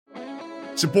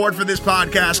Support for this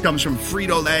podcast comes from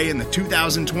Frito-Lay in the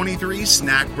 2023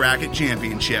 Snack Bracket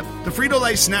Championship. The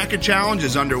Frito-Lay Snack-It Challenge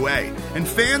is underway, and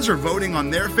fans are voting on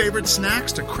their favorite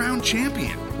snacks to crown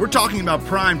champion. We're talking about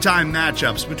prime-time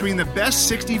matchups between the best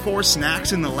 64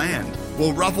 snacks in the land.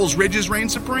 Will Ruffles Ridges reign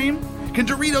supreme? Can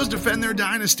Doritos defend their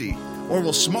dynasty? Or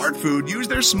will Smart Food use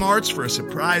their smarts for a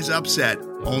surprise upset?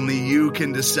 Only you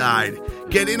can decide.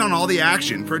 Get in on all the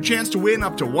action for a chance to win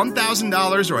up to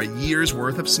 $1,000 or a year's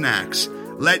worth of snacks.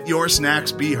 Let your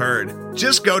snacks be heard.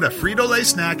 Just go to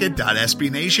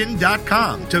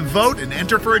fritolaysnacket.sbnation.com to vote and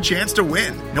enter for a chance to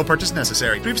win. No purchase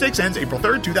necessary. Sweepstakes ends April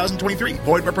 3rd, 2023.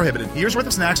 Void where prohibited. Year's worth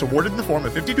of snacks awarded in the form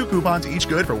of 52 coupons, each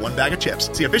good for one bag of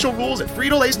chips. See official rules at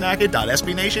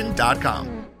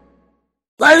fritolaysnacket.sbnation.com.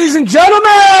 Ladies and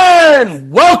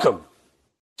gentlemen, welcome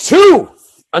to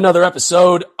another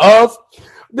episode of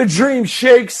the Dream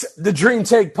Shakes, the Dream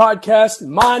Take podcast.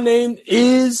 My name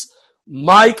is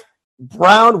Mike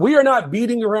Brown. We are not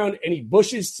beating around any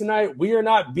bushes tonight. We are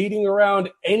not beating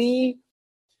around any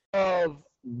of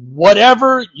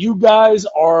whatever you guys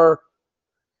are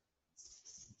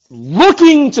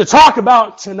looking to talk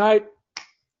about tonight.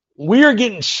 We are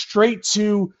getting straight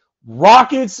to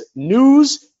Rockets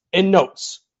news and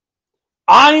notes.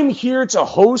 I'm here to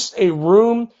host a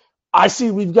room. I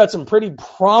see we've got some pretty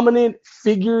prominent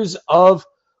figures of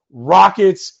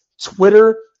Rockets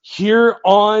Twitter here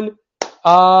on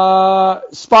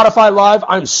Spotify Live.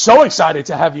 I'm so excited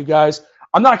to have you guys.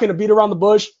 I'm not going to beat around the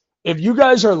bush. If you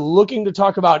guys are looking to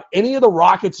talk about any of the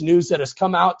Rockets news that has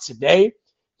come out today,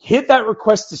 hit that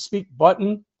request to speak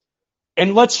button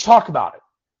and let's talk about it.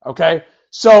 Okay?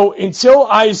 So until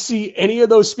I see any of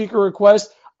those speaker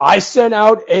requests, I sent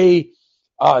out a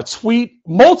tweet,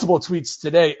 multiple tweets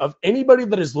today of anybody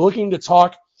that is looking to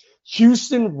talk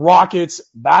Houston Rockets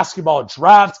basketball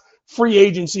draft, free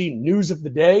agency, news of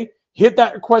the day. Hit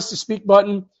that request to speak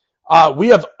button. We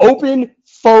have open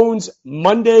phones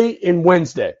Monday and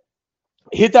Wednesday.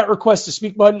 Hit that request to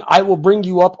speak button. I will bring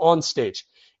you up on stage.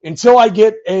 Until I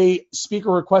get a speaker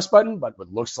request button, but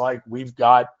it looks like we've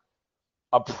got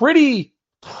a pretty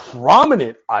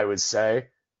prominent, I would say,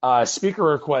 speaker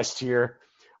request here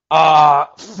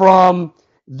from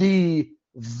the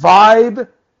Vibe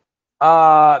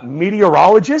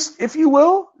meteorologist, if you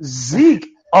will, Zeke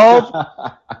of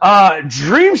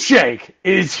Dream Shake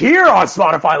is here on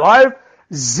Spotify Live.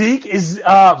 Zeke, is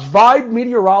Vibe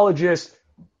meteorologist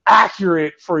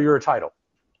accurate for your title?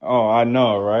 Oh, I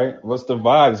know, right? What's the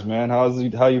vibes, man? How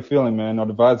you feeling, man? Are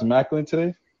the vibes immaculate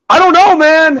today? I don't know,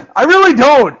 man. I really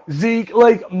don't, Zeke.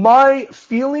 Like, my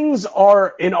feelings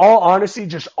are, in all honesty,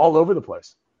 just all over the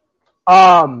place.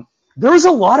 There was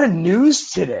a lot of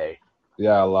news today.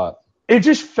 Yeah, a lot. It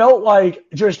just felt like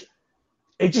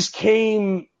it just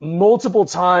came multiple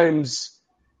times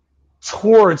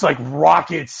towards like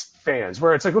Rockets fans,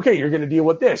 where it's like, okay, you're going to deal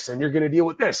with this, and you're going to deal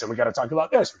with this, and we got to talk about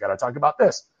this. We got to talk about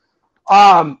this.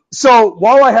 So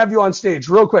while I have you on stage,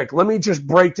 real quick, let me just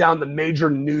break down the major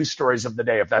news stories of the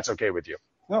day, if that's okay with you.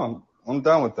 No, I'm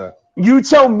done with that. You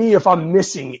tell me if I'm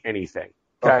missing anything.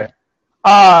 Okay.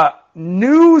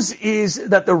 News is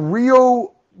that the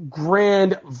Rio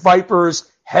Grande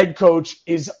Vipers head coach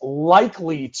is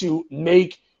likely to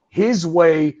make his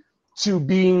way to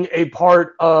being a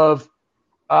part of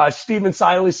Stephen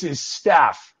Silas's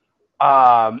staff.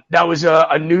 That was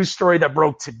a news story that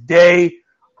broke today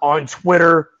on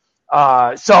Twitter.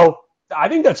 So I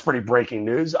think that's pretty breaking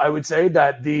news. I would say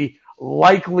that the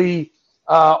likely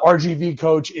RGV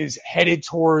coach is headed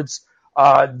towards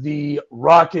the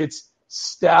Rockets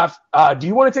staff. Do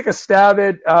you want to take a stab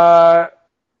at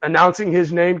announcing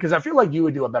his name? Because I feel like you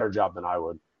would do a better job than I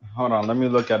would. Hold on, let me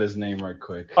look at his name right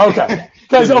quick. Okay.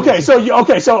 So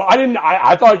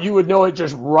I thought you would know it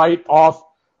just right off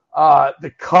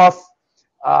the cuff,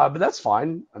 but that's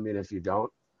fine. I mean, if you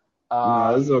don't.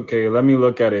 No, it's okay. Let me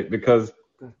look at it because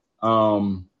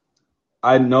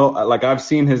I know, like, I've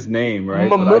seen his name, right?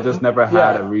 But I just never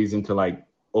had a reason to, like,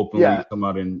 openly come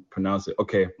out and pronounce it.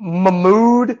 Okay.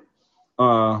 Mahmoud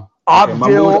Abdel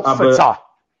Fattah.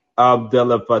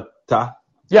 Abdel Fattah.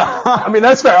 Yeah, I mean,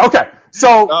 that's fair. Okay.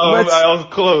 So I was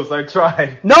close. I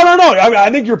tried. No. I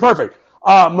think you're perfect.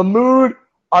 Mahmoud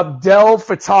Abdel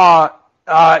Fattah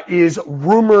is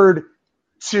rumored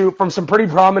to, from some pretty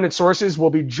prominent sources,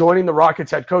 will be joining the Rockets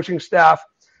head coaching staff.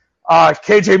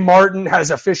 KJ Martin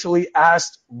has officially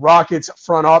asked Rockets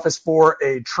front office for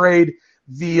a trade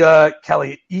via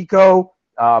Kelly Iko,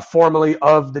 formerly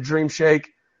of the Dream Shake.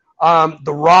 The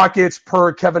Rockets,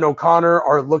 per Kevin O'Connor,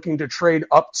 are looking to trade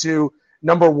up to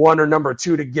number 1 or number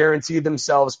 2 to guarantee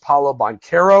themselves Paolo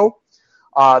Banchero.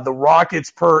 The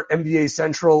Rockets, per NBA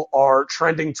Central, are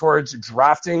trending towards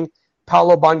drafting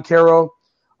Paolo Banchero.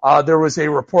 There was a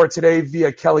report today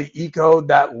via Kelly Eco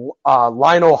that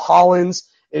Lionel Hollins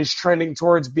is trending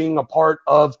towards being a part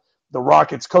of the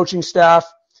Rockets coaching staff.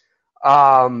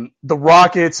 The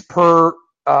Rockets, per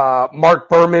Mark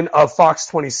Berman of Fox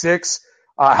 26,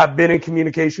 have been in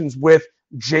communications with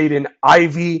Jaden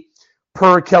Ivey.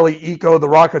 Per Kelly Eco, the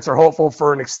Rockets are hopeful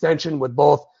for an extension with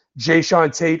both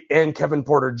Jayshawn Tate and Kevin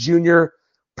Porter Jr.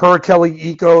 Per Kelly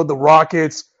Eco, the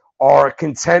Rockets are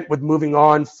content with moving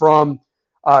on from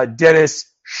Dennis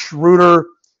Schroeder.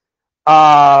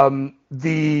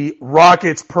 The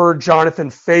Rockets, per Jonathan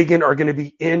Fagan, are going to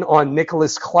be in on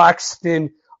Nicholas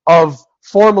Claxton,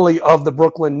 formerly of the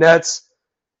Brooklyn Nets.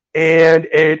 And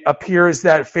it appears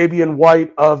that Fabian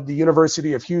White of the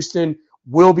University of Houston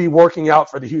will be working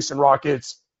out for the Houston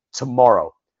Rockets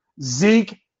tomorrow.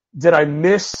 Zeke, did I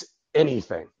miss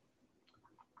anything?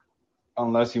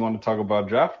 Unless you want to talk about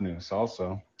draft news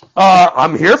also.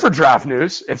 I'm here for draft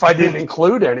news, if I didn't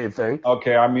include anything.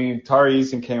 Okay, I mean, Tari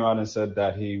Eason came out and said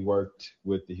that he worked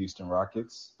with the Houston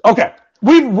Rockets. Okay.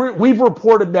 We've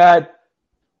reported that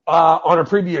on a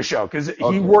previous show because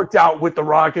he worked out with the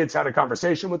Rockets, had a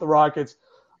conversation with the Rockets.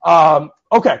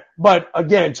 Okay, but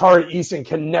again, Tari Eason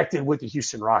connected with the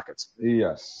Houston Rockets.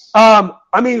 Yes.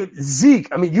 I mean, Zeke,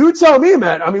 you tell me,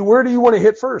 man. Where do you want to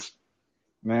hit first?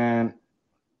 Man,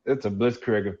 it's a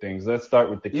blitzkrieg of things. Let's start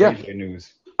with the KJ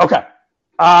news. Okay.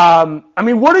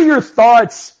 What are your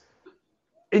thoughts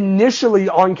initially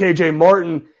on KJ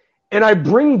Martin? And I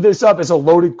bring this up as a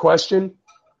loaded question.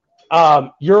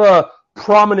 You're a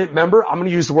prominent member. I'm going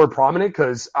to use the word prominent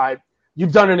because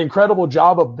you've done an incredible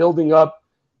job of building up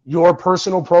your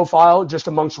personal profile just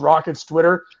amongst Rockets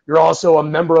Twitter. You're also a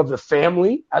member of the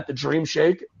family at the Dream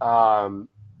Shake,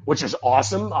 which is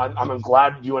awesome. I'm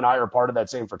glad you and I are part of that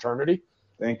same fraternity.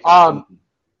 Thank you.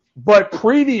 But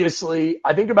previously,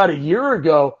 I think about a year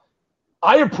ago,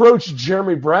 I approached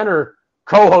Jeremy Brenner,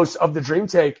 co-host of the Dream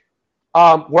Take,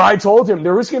 where I told him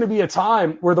there was going to be a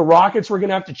time where the Rockets were going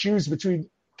to have to choose between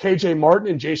KJ Martin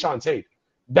and Jayshawn Tate.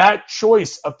 That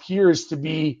choice appears to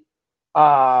be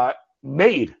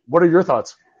made. What are your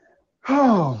thoughts?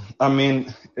 Oh,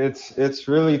 it's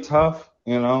really tough.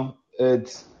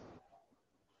 It's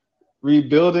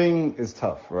rebuilding is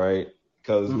tough, right?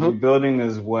 Because rebuilding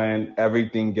is when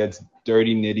everything gets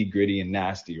dirty, nitty gritty, and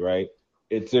nasty, right?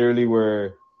 It's literally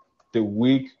where the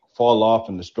weak fall off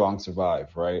and the strong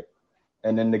survive, right?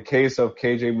 And in the case of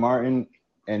KJ Martin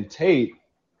and Tate,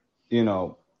 it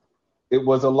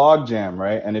was a logjam,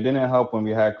 right? And it didn't help when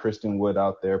we had Christian Wood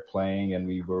out there playing and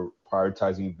we were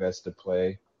prioritizing vets to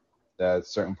play that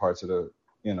certain parts of the,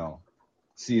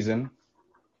 season.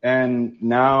 And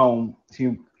now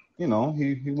he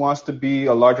wants to be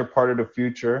a larger part of the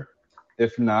future.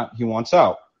 If not, he wants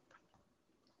out.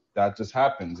 That just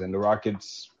happens. And the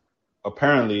Rockets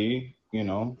apparently,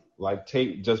 like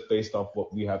Tate, just based off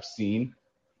what we have seen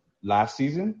last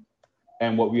season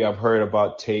and what we have heard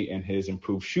about Tate and his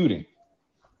improved shooting.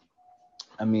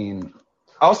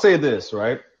 I'll say this,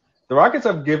 right? The Rockets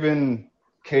have given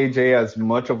KJ as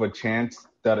much of a chance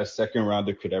that a second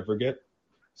rounder could ever get.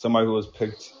 Somebody who was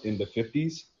picked in the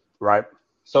 50s. Right.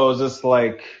 So it's just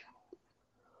like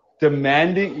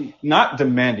not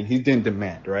demanding, he didn't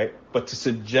demand, right? But to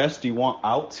suggest you want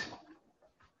out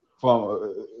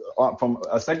from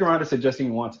a second rounder suggesting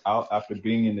he wants out after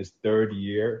being in his third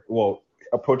year,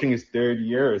 approaching his third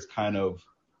year is kind of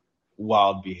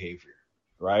wild behavior,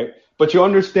 right? But you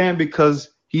understand because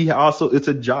it's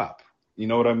a job, you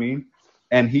know what I mean?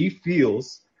 And he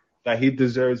feels that he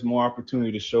deserves more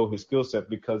opportunity to show his skill set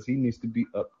because he needs to be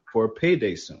up for a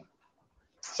payday soon.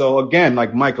 So again,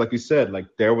 like Mike, like you said, like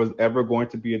there was ever going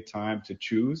to be a time to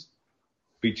choose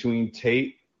between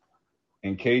Tate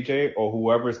and KJ or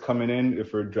whoever's coming in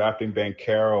if we're drafting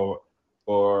Banchero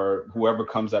or whoever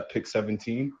comes at pick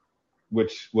 17,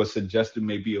 which was suggested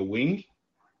may be a wing.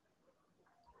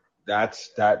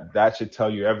 That should tell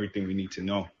you everything we need to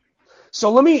know.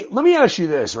 So let me ask you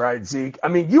this, right, Zeke?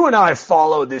 You and I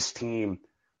follow this team,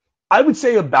 I would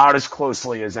say about as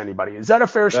closely as anybody. Is that a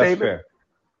fair statement? Fair.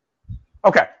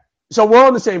 Okay, so we're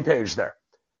on the same page there.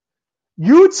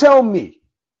 You tell me,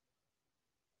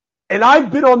 and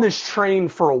I've been on this train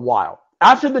for a while.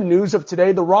 After the news of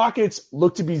today, the Rockets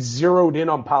look to be zeroed in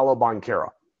on Paolo Banchero.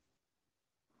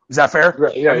 Is that fair?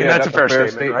 Right, yeah, that's a fair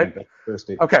statement, right? That's a fair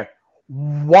statement. Okay.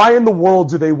 Why in the world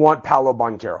do they want Paolo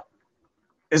Banchero?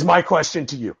 Is my question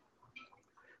to you.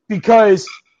 Because,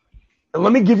 and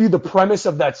let me give you the premise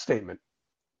of that statement.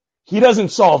 He doesn't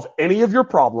solve any of your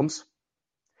problems.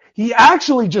 He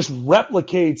actually just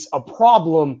replicates a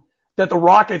problem that the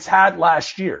Rockets had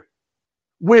last year,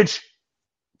 which,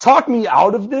 talk me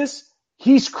out of this,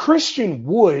 he's Christian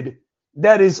Wood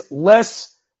that is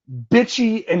less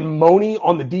bitchy and moany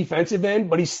on the defensive end,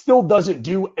 but he still doesn't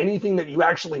do anything that you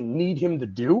actually need him to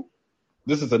do.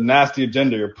 This is a nasty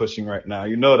agenda you're pushing right now.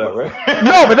 You know that, right?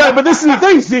 No, but this is the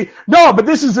thing. See, no, but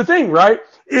this is the thing, right?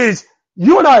 Is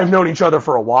you and I have known each other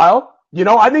for a while. You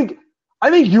know, I think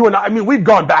you and I mean, we've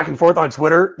gone back and forth on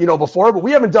Twitter, you know, before, but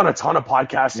we haven't done a ton of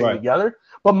podcasting together.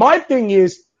 But my thing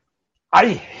is, I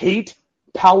hate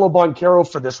Paolo Banchero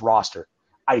for this roster.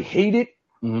 I hate it.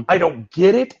 Mm-hmm. I don't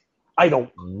get it. I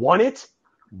don't want it.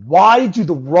 Why do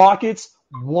the Rockets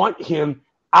want him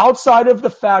outside of the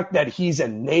fact that he's a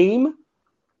name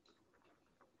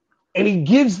and he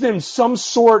gives them some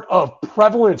sort of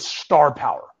prevalent star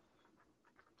power?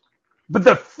 But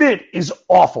the fit is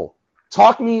awful.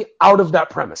 Talk me out of that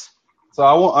premise. So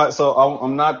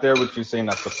I'm not there with you saying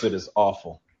that the fit is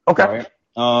awful. Okay. Right?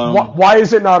 Why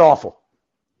is it not awful?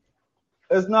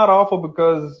 It's not awful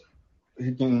because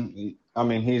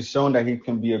he's shown that he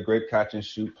can be a great catch and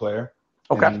shoot player.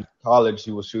 Okay. In college,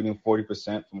 he was shooting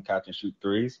 40% from catch and shoot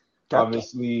threes. Okay.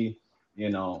 Obviously, you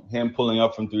know, him pulling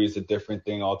up from three is a different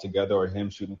thing altogether, or him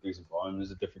shooting threes and volume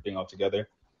is a different thing altogether.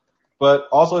 But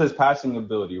also his passing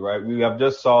ability, right? We have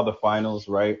just saw the finals,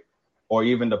 right? Or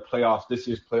even the playoffs. This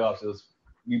year's playoffs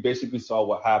we basically saw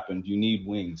what happened. You need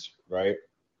wings, right?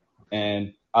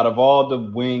 And out of all the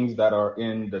wings that are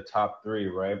in the top three,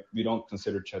 right, we don't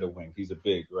consider Chet a wing. He's a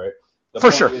big, right?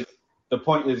 The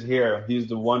point is here, he's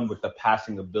the one with the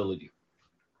passing ability.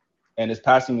 And his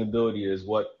passing ability is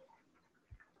what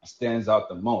stands out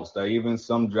the most. Even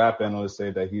some draft analysts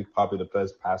say that he's probably the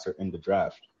best passer in the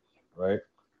draft, right?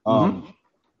 Mm-hmm.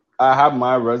 I have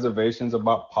my reservations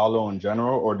about Paolo in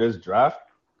general, or this draft,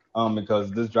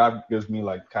 because this draft gives me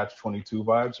like catch-22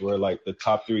 vibes, where like the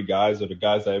top three guys are the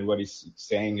guys that everybody's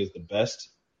saying is the best.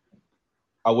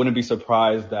 I wouldn't be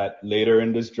surprised that later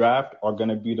in this draft are going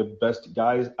to be the best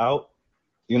guys out.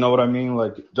 You know what I mean?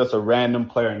 Like just a random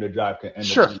player in the draft can end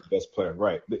up being the best player,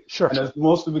 right? Sure. And it's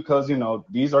mostly because, you know,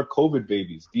 these are COVID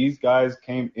babies. These guys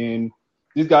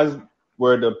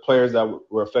were the players that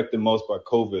were affected most by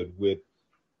COVID, with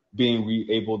being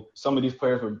some of these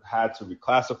players had to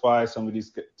reclassify. Some of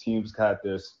these teams had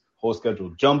this whole schedule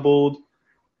jumbled,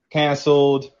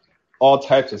 canceled, all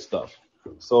types of stuff.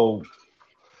 So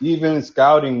even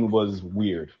scouting was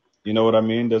weird. You know what I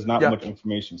mean? There's not much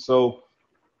information. So,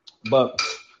 but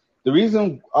the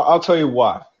reason, I'll tell you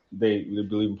why they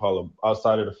believe in Paolo,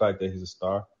 outside of the fact that he's a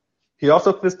star. He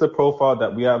also fits the profile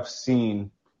that we have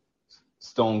seen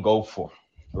Stone go for,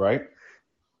 right?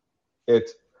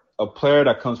 It's a player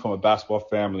that comes from a basketball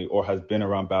family or has been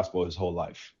around basketball his whole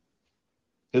life.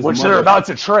 Which they're about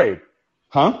to trade.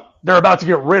 Huh? They're about to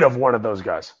get rid of one of those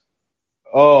guys.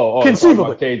 Oh,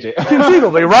 conceivably. KJ.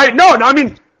 Conceivably, right? No, I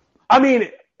mean,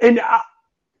 and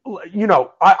you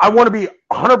know, I want to be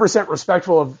 100%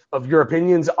 respectful of your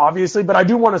opinions, obviously, but I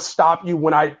do want to stop you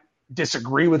when I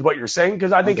disagree with what you're saying,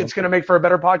 because I think it's going to make for a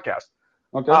better podcast.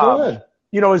 Okay, go ahead.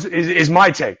 You know, is my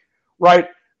take, right?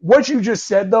 What you just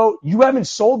said, though, you haven't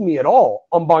sold me at all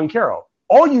on Banchero.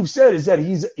 All you've said is that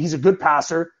he's a good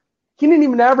passer. He didn't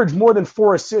even average more than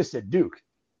 4 assists at Duke.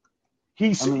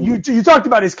 You talked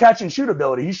about his catch and shoot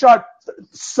ability. He shot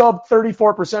sub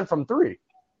 34% from three.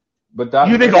 But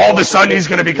you think all of a sudden he's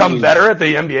going to become better at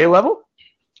the NBA level?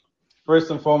 First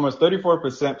and foremost,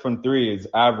 34% from three is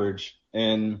average,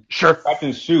 and catch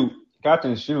and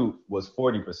shoot was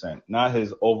 40%, not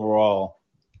his overall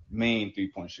main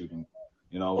 3-point shooting.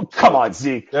 You know, well, come on,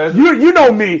 Zeke. You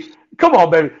know me. Come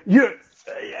on, baby.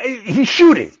 He's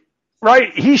shooting,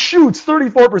 right? He shoots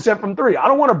 34% from three. I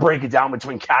don't want to break it down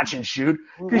between catch and shoot,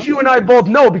 because you and I both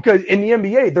know, because in the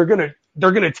NBA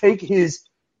they're gonna take his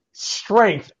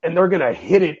strength and they're gonna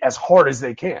hit it as hard as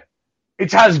they can.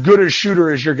 It's as good a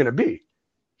shooter as you're gonna be.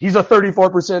 He's a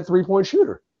 34% 3-point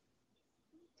shooter.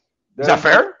 Is that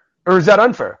fair or is that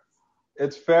unfair?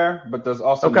 It's fair, but there's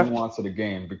also nuance to the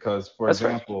game, because, for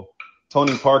example,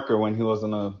 Tony Parker, when he was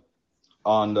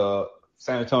on the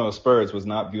San Antonio Spurs, was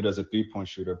not viewed as a 3-point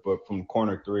shooter, but from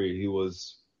corner three, he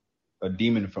was a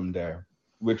demon from there,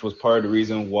 which was part of the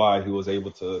reason why he was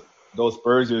able to. Those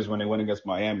Spurs years, when they went against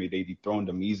Miami, they dethroned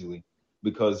him easily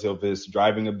because of his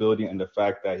driving ability and the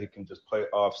fact that he can just play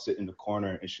off, sit in the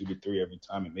corner, and shoot a three every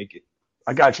time and make it.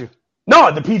 I got you.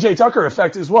 No, the PJ Tucker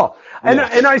effect as well. And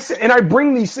yes. and I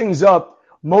bring these things up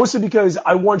mostly because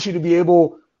I want you to be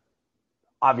able.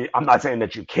 I'm not saying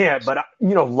that you can't, but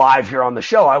you know, live here on the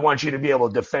show, I want you to be able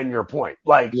to defend your point,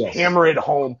 like hammer it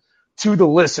home to the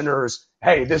listeners.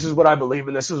 Hey, this is what I believe,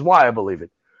 and this is why I believe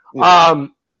it. Yeah.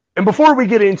 And before we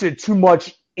get into too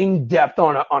much in depth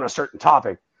on a certain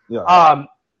topic,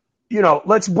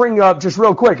 let's bring up just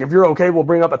real quick. If you're okay, we'll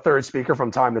bring up a third speaker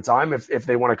from time to time if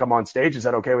they want to come on stage. Is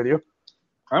that okay with you?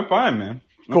 I'm fine, man.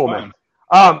 Cool, man.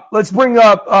 Let's bring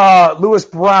up Lewis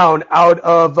Brown out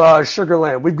of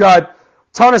Sugarland. We've got a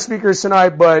ton of speakers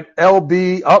tonight, but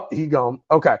LB, he gone.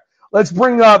 Okay. Let's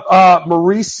bring up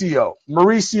Mauricio.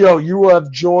 Mauricio, you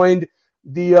have joined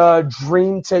the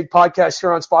Dream Take podcast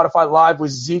here on Spotify Live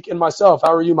with Zeke and myself.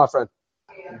 How are you, my friend?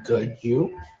 Good.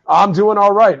 You? I'm doing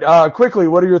all right. Quickly,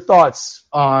 what are your thoughts?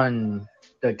 On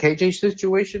the KJ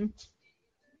situation?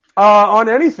 On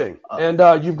anything.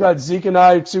 And you've got Zeke and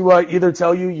I to either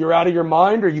tell you you're out of your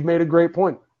mind or you've made a great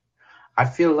point. I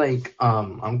feel like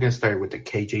I'm going to start with the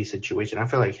KJ situation. I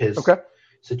feel like his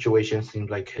situation seems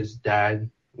like his dad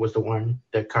was the one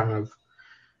that kind of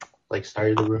like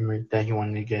started the rumor that he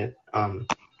wanted to get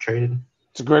traded.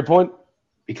 It's a great point.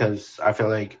 Because I feel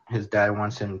like his dad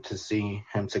wants him to see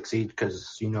him succeed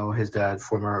because, his dad,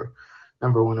 former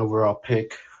number 1 overall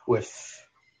pick with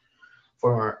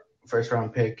former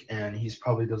first-round pick, and he's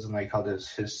probably doesn't like how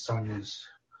his son is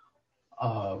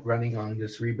running on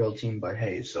this rebuild team. But,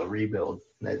 hey, it's a rebuild.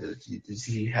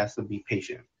 He has to be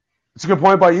patient. It's a good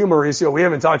point by you, Mauricio. We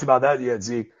haven't talked about that yet,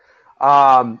 Zeke.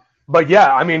 But,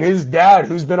 yeah, I mean, his dad,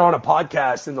 who's been on a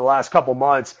podcast in the last couple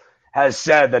months, has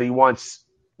said that he wants –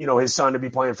 his son to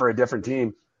be playing for a different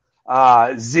team.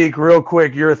 Zeke, real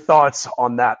quick, your thoughts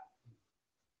on that?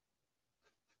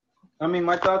 I mean,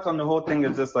 my thoughts on the whole thing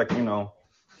is just like,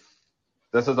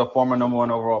 this is a former number 1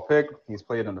 overall pick. He's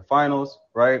played in the finals,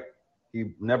 right?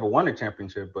 He never won a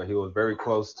championship, but he was very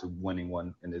close to winning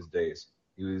one in his days.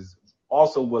 He was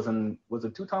was a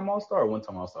 2-time All-Star or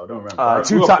 1-time All-Star? I don't remember.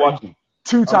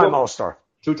 Two-time All-Star.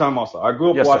 2-time All-Star. I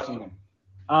grew up watching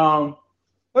him.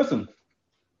 Listen.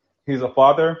 He's a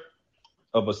father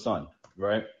of a son,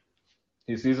 right?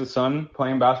 He sees a son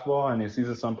playing basketball and he sees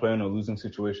a son playing in a losing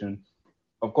situation.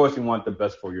 Of course, you want the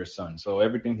best for your son. So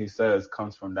everything he says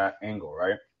comes from that angle,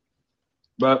 right?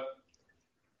 But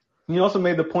he also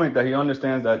made the point that he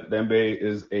understands that the NBA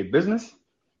is a business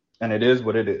and it is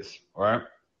what it is, right?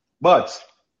 But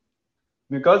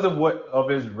because of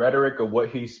his rhetoric of what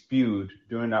he spewed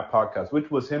during that podcast,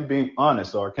 which was him being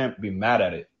honest, so I can't be mad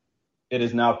at it. It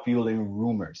is now fueling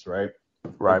rumors, right?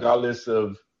 Regardless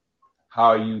of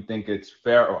how you think it's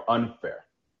fair or unfair.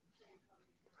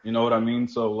 You know what I mean?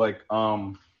 So like,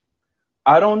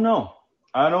 I don't know.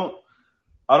 I don't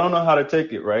know how to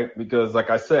take it, right? Because like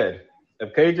I said,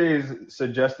 if KJ is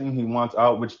suggesting he wants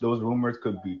out, which those rumors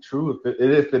could be true,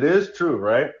 if it is true,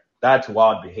 right? That's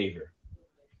wild behavior.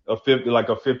 A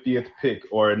 50th pick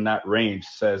or in that range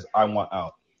says I want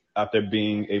out, after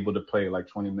being able to play like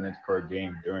 20 minutes per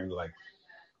game during like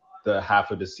the second half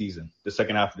of the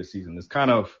season. It's kind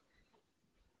of,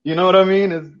 you know what I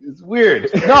mean? It's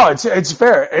weird. No, it's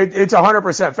fair. It's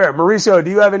 100% fair. Mauricio, do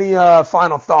you have any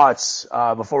final thoughts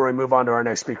before we move on to our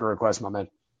next speaker request, my man?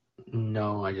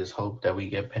 No, I just hope that we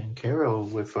get Pancaro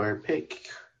with our pick,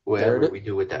 whatever we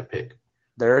do with that pick.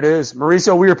 There it is.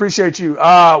 Mauricio, we appreciate you.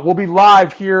 We'll be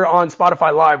live here on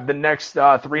Spotify Live the next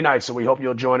 3 nights, so we hope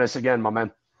you'll join us again, my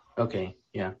man. Okay,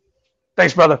 yeah.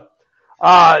 Thanks, brother.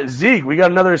 Zeke, we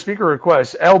got another speaker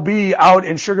request. LB out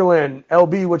in Sugarland.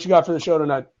 LB, what you got for the show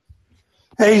tonight?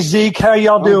 Hey, Zeke, how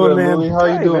y'all doing, man? Louie. How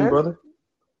you doing, brother?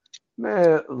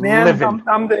 Man,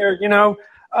 I'm there,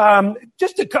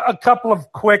 Just a couple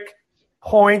of quick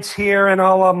points here, and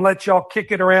I'll let y'all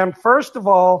kick it around. First of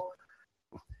all,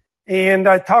 and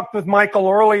I talked with Michael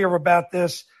earlier about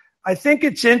this, I think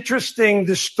it's interesting,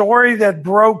 the story that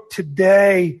broke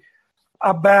today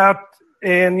about,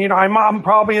 and, I'm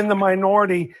probably in the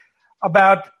minority,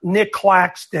 about Nick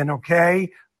Claxton,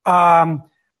 okay?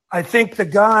 I think the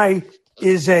guy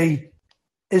is a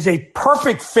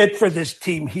perfect fit for this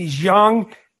team. He's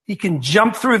young. He can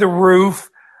jump through the roof.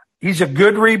 He's a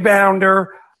good rebounder.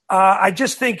 I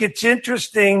just think it's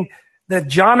interesting that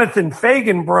Jonathan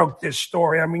Fagan broke this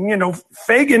story. I mean,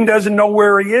 Fagan doesn't know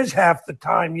where he is half the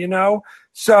time,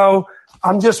 So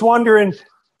I'm just wondering,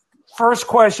 first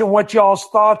question, what y'all's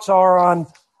thoughts are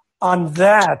on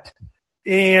that.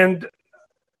 And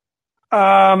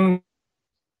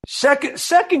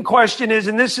second question is,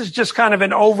 and this is just kind of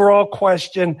an overall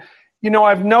question,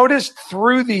 I've noticed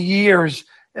through the years,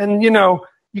 and,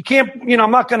 you can't,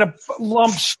 I'm not going to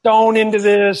lump Stone into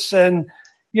this and,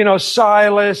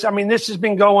 Silas. I mean, this has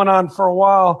been going on for a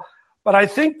while, but I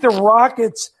think the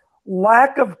Rockets'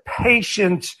 lack of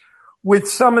patience with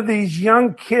some of these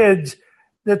young kids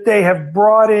that they have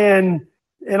brought in,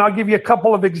 and I'll give you a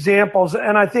couple of examples.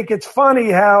 And I think it's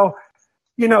funny how,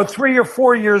 3 or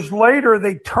 4 years later,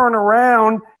 they turn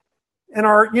around and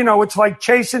are, it's like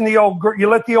chasing the old, you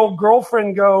let the old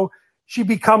girlfriend go. she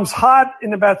becomes hot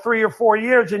in about 3 or 4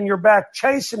 years and you're back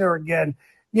chasing her again.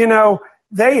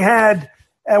 They had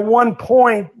at one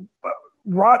point,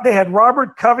 they had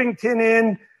Robert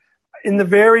Covington in the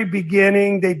very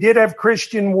beginning. They did have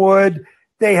Christian Wood.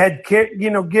 They had,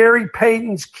 Gary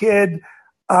Payton's kid.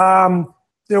 There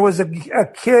was a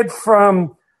kid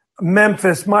from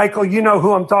Memphis. Michael, you know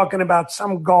who I'm talking about,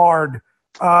 some guard.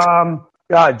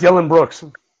 Dylan Brooks.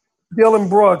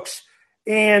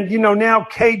 And, now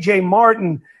KJ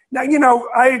Martin. Now,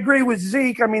 I agree with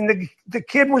Zeke. I mean, the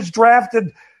kid was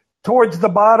drafted towards the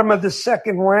bottom of the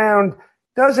second round.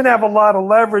 Doesn't have a lot of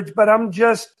leverage, but I'm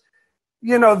just,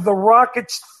 the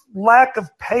Rockets' lack of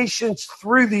patience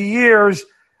through the years.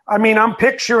 I mean, I'm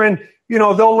picturing,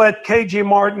 they'll let KJ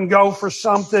Martin go for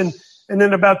something, and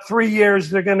in about 3 years,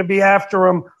 they're going to be after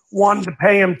him, wanting to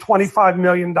pay him $25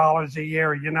 million a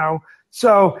year,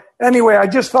 So anyway, I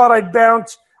just thought I'd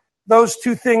bounce those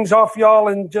two things off y'all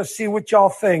and just see what y'all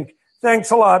think.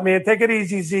 Thanks a lot, man. Take it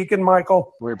easy, Zeke and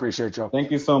Michael. We appreciate y'all. Thank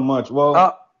you so much.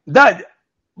 Well,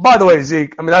 by the way,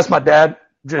 Zeke, I mean, that's my dad.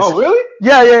 Oh, really?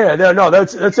 Yeah. No,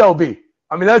 that's LB.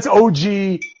 I mean, that's OG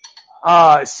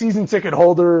season ticket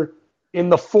holder in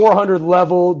the 400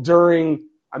 level during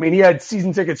 – I mean, he had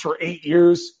season tickets for 8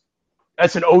 years.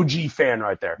 That's an OG fan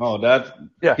right there. Oh,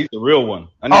 he's the real one.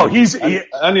 I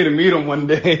need to meet him one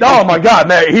day. Oh, my God,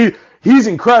 man. He's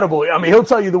incredible. I mean, he'll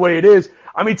tell you the way it is.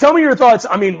 I mean, tell me your thoughts,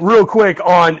 real quick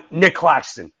on Nick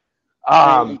Claxton.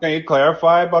 Can you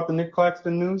clarify about the Nick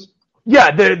Claxton news?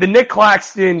 Yeah, the Nick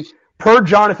Claxton, per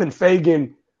Jonathan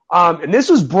Fagan, and this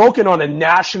was broken on a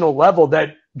national level,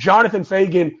 that Jonathan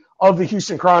Fagan of the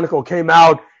Houston Chronicle came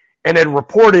out and had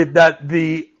reported that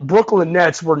the Brooklyn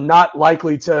Nets were not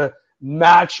likely to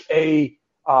match a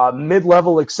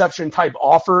mid-level exception type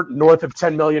offer north of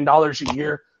 $10 million a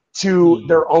year to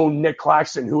their own Nick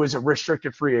Claxton, who is a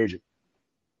restricted free agent.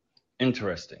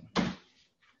 Interesting.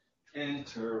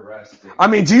 I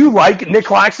mean, do you like Nick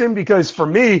Claxton? Because for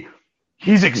me,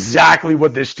 he's exactly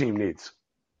what this team needs.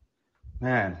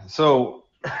 Man, so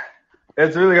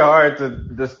it's really hard to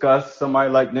discuss somebody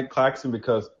like Nick Claxton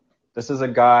because this is a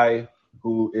guy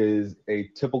who is a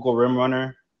typical rim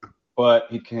runner, but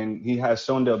he has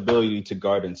shown the ability to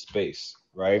guard in space,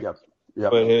 right? Yep.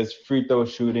 But his free throw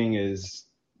shooting is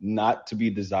not to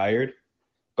be desired.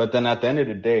 But then at the end of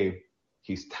the day,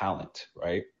 he's talent,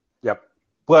 right? Yep.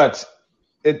 But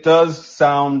it does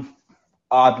sound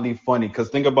oddly funny because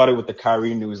think about it with the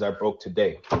Kyrie news that broke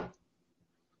today.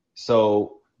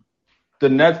 So the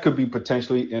Nets could be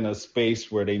potentially in a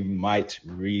space where they might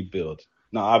rebuild.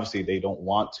 Now, obviously, they don't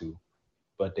want to,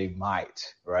 but they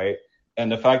might, right?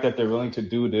 And the fact that they're willing to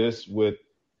do this with,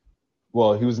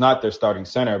 well, he was not their starting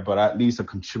center, but at least a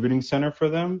contributing center for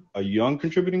them, a young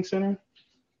contributing center,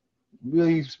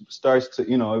 really starts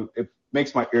to, it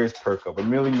makes my ears perk up. It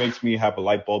really makes me have a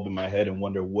light bulb in my head and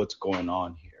wonder what's going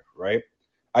on here, right?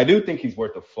 I do think he's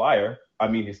worth a flyer. I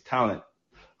mean, his talent.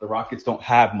 The Rockets don't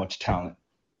have much talent.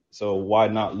 So why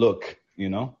not look,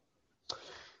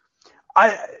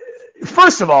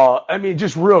 First of all,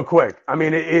 just real quick.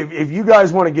 If you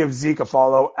guys want to give Zeke a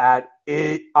follow at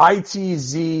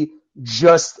ITZ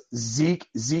just Zeke,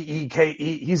 Zeke,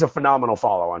 he's a phenomenal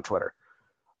follow on Twitter.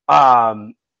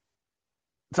 So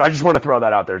I just want to throw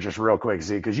that out there just real quick,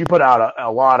 Zeke, because you put out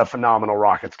a lot of phenomenal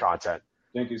Rockets content.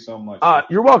 Thank you so much.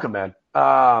 You're welcome, man.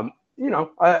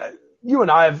 You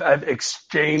and I have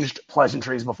exchanged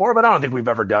pleasantries before, but I don't think we've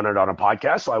ever done it on a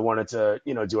podcast. So I wanted to,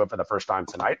 do it for the first time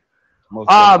tonight.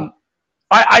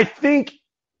 I think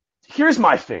here's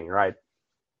my thing, right?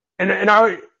 And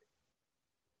I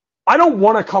don't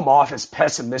want to come off as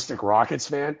pessimistic Rockets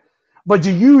fan, but do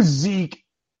you, Zeke,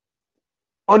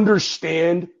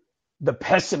 understand the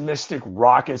pessimistic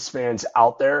Rockets fans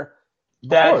out there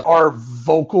that are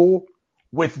vocal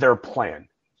with their plan?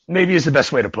 Maybe is the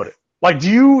best way to put it. Like, do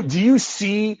you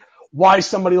see why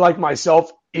somebody like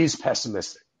myself is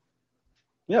pessimistic?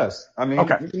 Yes.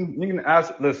 Okay. You can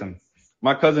ask. Listen,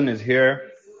 my cousin is here.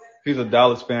 He's a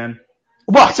Dallas fan.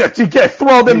 Well, you can't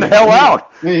throw them the hell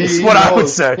out. That's what I would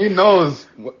say. He knows.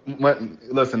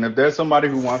 Listen, if there's somebody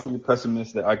who wants to be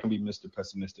pessimistic, I can be Mr.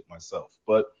 Pessimistic myself.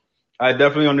 But I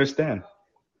definitely understand.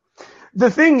 The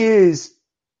thing is,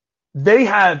 they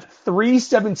have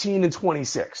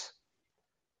 3-17-26.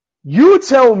 You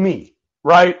tell me,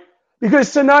 right?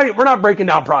 Because tonight, we're not breaking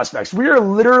down prospects. We are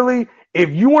literally,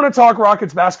 if you want to talk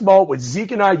Rockets basketball with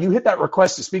Zeke and I, you hit that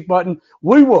request to speak button,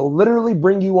 we will literally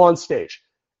bring you on stage.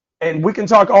 And we can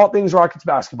talk all things Rockets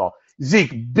basketball.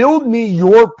 Zeke, build me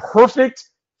your perfect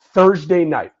Thursday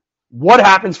night. What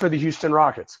happens for the Houston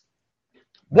Rockets?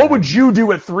 What would you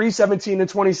do at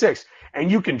 3-17-26?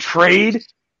 And you can trade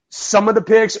some of the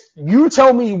picks. You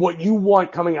tell me what you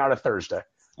want coming out of Thursday.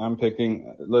 I'm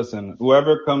picking. Listen,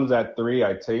 whoever comes at 3,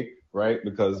 I take, right?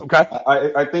 Because Okay.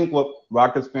 I think what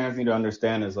Rockets fans need to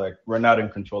understand is like we're not in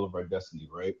control of our destiny,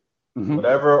 right? Mm-hmm.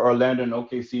 Whatever Orlando and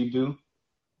OKC do,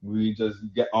 we just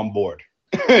get on board.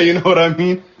 You know what I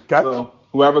mean? Okay. So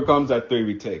whoever comes at 3,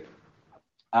 we take.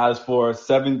 As for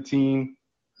 16,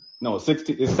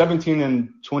 it's 17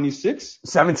 and 26.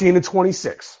 17 to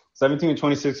 26. 17 and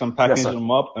 26. I'm packaging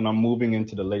them up and I'm moving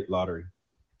into the late lottery.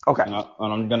 Okay. And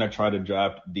I'm gonna try to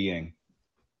draft Dieng.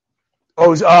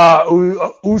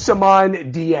 Ousmane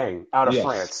Dieng out of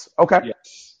France. Okay.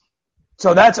 Yes.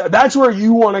 So that's where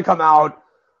you want to come out.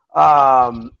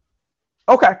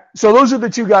 Okay. So those are the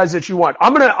 2 guys that you want.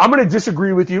 I'm gonna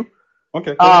disagree with you.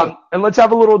 Okay. And let's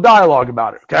have a little dialogue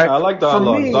about it. Okay. I like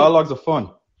dialogue. Dialogues are fun.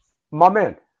 My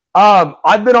man.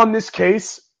 I've been on this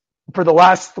case for the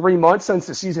last 3 months since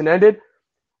the season ended.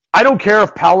 I don't care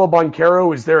if Paolo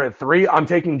Banchero is there at 3. I'm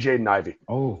taking Jaden Ivey.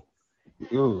 Oh.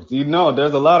 Ooh.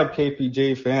 There's a lot of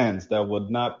KPJ fans that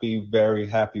would not be very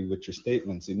happy with your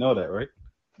statements. You know that, right?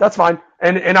 That's fine.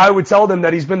 And I would tell them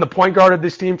that he's been the point guard of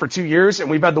this team for 2 years, and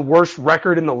we've had the worst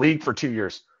record in the league for 2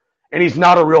 years. And he's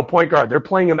not a real point guard. They're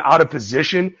playing him out of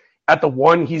position at the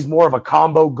 1. He's more of a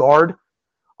combo guard.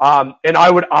 And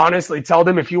I would honestly tell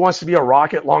them if he wants to be a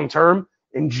Rocket long term,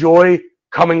 enjoy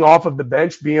coming off of the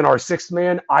bench, being our 6th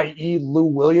man, i.e. Lou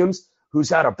Williams, who's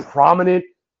had a prominent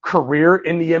career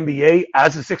in the NBA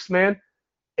as a 6th man.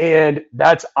 And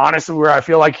that's honestly where I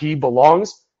feel like he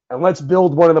belongs. And let's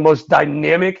build one of the most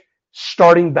dynamic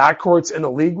starting backcourts in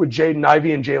the league with Jaden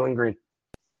Ivey and Jalen Green.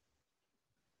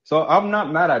 So I'm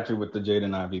not mad at you with the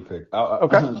Jaden Ivey pick.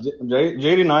 Okay.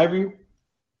 Jaden Ivey,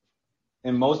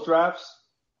 in most drafts,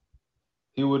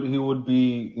 he would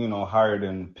be, higher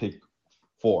than pick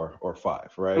 4 or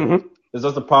 5, right? Mm-hmm. It's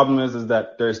just the problem is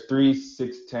that there's 3,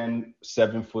 6'10",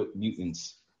 7-foot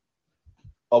mutants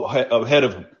ahead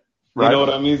of him. Right. You know what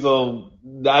I mean? So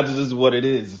that's just what it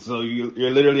is. So you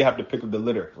literally have to pick up the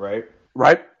litter, right?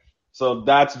 Right. So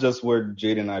that's just where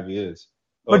Jaden Ivey is.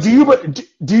 But do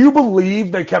you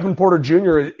believe that Kevin Porter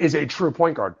Jr. is a true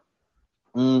point guard?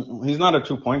 He's not a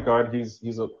true point guard.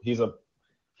 He's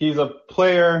a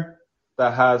player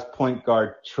that has point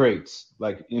guard traits,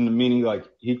 like in the meaning like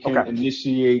he can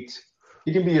initiate.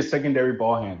 He can be a secondary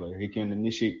ball handler. He can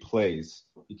initiate plays.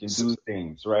 He can do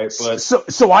things, right? But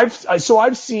so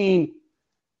I've seen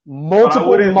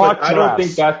multiple mock drafts. I don't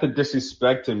think that's to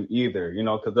disrespect him either,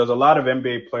 because there's a lot of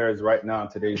NBA players right now in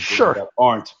today's game that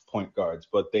aren't point guards,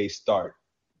 but they start.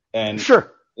 And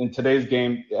in today's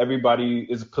game, everybody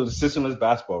is positionless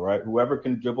basketball, right? Whoever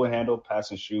can dribble, handle,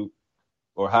 pass, and shoot,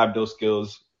 or have those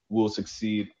skills will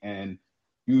succeed. And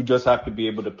you just have to be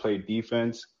able to play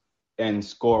defense and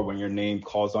score when your name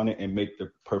calls on it and make the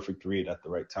perfect read at the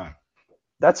right time.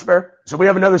 That's fair. So we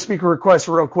have another speaker request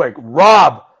real quick.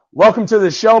 Rob, welcome to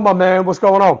the show, my man. What's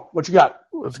going on? What you got?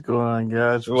 What's going on,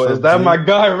 guys? Is that my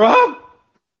guy, Rob?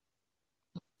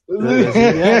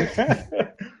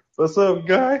 What's up,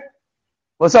 guy?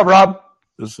 What's up, Rob?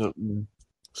 What's up?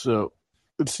 So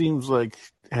it seems like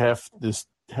half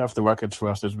the Rockets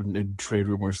roster has been in trade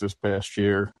rumors this past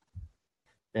year.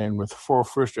 And with 4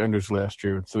 first-rounders last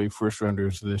year and 3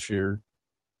 first-rounders this year,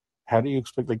 how do you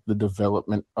expect the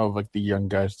development of the young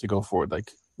guys to go forward?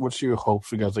 What's your hopes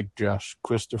for guys like Josh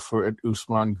Christopher and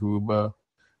Usman Garuba,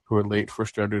 who are late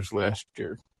first-rounders last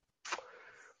year?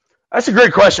 That's a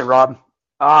great question, Rob.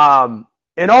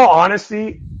 In all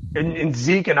honesty, and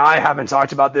Zeke and I haven't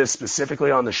talked about this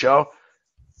specifically on the show,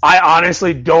 I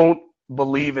honestly don't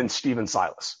believe in Steven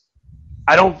Silas.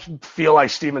 I don't feel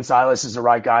like Steven Silas is the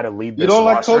right guy to lead this roster. You don't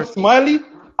like Coach Smiley?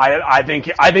 I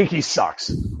think he sucks.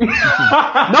 No,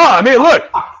 I mean,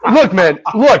 look, man,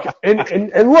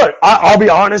 and look. I'll be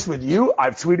honest with you.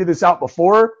 I've tweeted this out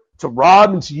before to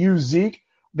Rob and to you, Zeke.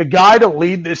 The guy to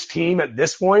lead this team at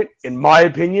this point, in my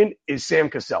opinion, is Sam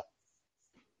Cassell.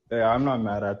 Yeah, I'm not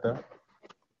mad at that.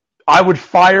 I would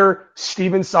fire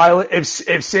Steven Silas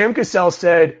if Sam Cassell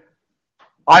said,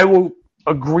 "I will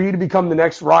agree to become the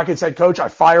next Rockets head coach." I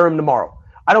fire him tomorrow.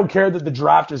 I don't care that the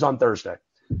draft is on Thursday.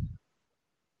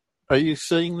 Are you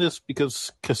saying this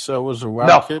because Cassell was a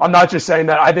Rocket? No, I'm not just saying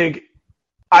that.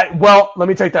 Let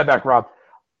me take that back, Rob.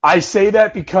 I say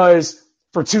that because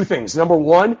for 2 things. Number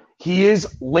 1, he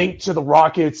is linked to the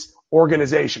Rockets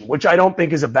organization, which I don't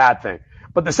think is a bad thing.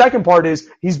 But the second part is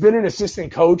he's been an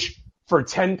assistant coach for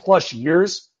 10 plus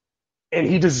years, and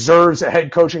he deserves a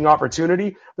head coaching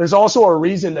opportunity. There's also a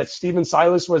reason that Steven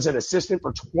Silas was an assistant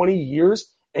for 20 years,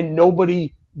 and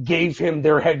nobody gave him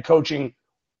their head coaching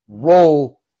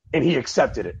role, and he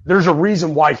accepted it. There's a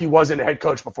reason why he wasn't a head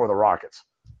coach before the Rockets.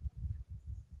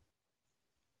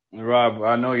 Rob,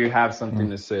 I know you have something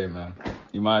to say, man.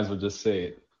 You might as well just say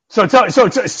it. So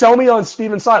tell me on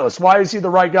Steven Silas. Why is he the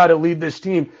right guy to lead this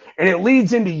team? And it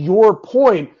leads into your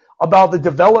point about the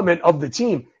development of the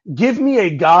team. Give me a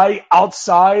guy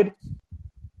outside.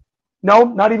 No,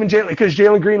 not even Jalen, because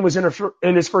Jalen Green was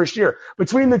in his first year.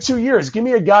 Between the 2 years, give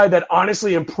me a guy that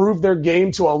honestly improved their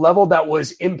game to a level that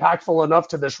was impactful enough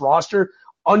to this roster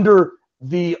under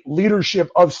the leadership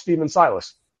of Steven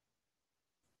Silas.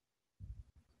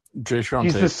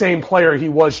 He's the same player he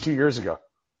was 2 years ago.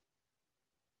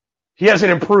 He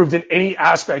hasn't improved in any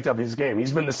aspect of his game.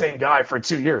 He's been the same guy for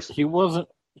 2 years. He wasn't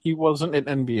an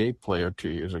NBA player 2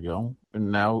 years ago,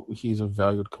 and now he's a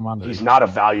valued commodity. He's not a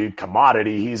valued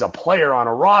commodity. He's a player on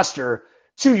a roster.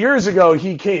 2 years ago,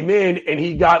 he came in and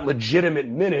he got legitimate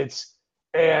minutes,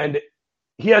 and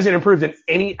he hasn't improved in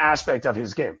any aspect of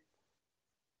his game.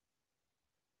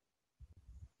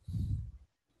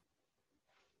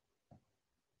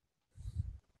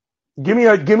 Give me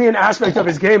an aspect of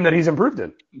his game that he's improved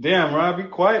in. Damn, Rob, be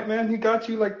quiet, man. He got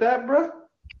you like that, bro.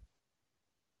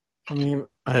 I mean,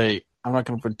 hey, I'm not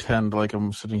going to pretend like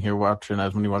I'm sitting here watching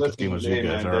as many Rockets games as you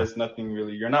guys are. There's nothing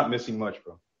really. You're not missing much,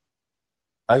 bro.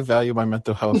 I value my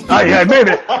mental health. Yeah,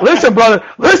 maybe. Listen, brother.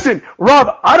 Listen,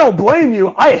 Rob, I don't blame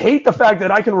you. I hate the fact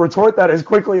that I can retort that as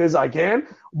quickly as I can,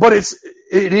 but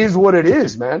it is what it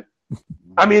is, man.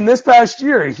 I mean, this past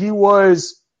year, he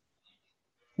was,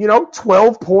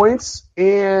 12 points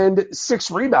and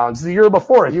 6 rebounds. The year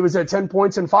before, he was at 10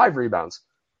 points and 5 rebounds.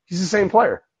 He's the same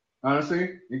player.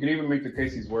 Honestly, you can even make the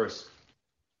case he's worse.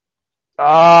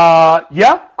 Yeah.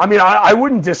 I mean, I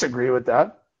wouldn't disagree with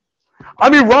that.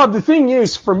 I mean, Rob, the thing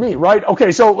is for me, right?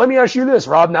 Okay, so let me ask you this,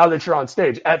 Rob, now that you're on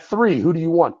stage. At 3, who do you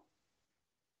want?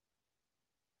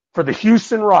 For the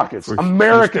Houston Rockets,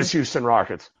 America's Houston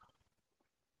Rockets.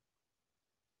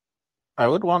 I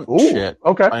would want Chet.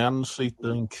 Okay. I honestly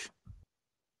think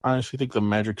the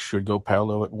Magic should go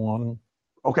Paolo at 1.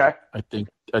 Okay. I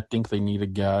think they need a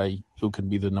guy who can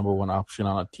be the number 1 option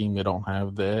on a team that don't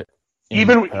have that.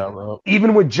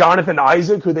 Even with Jonathan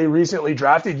Isaac, who they recently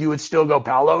drafted, you would still go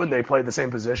Paolo and they play the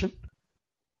same position?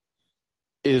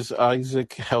 Is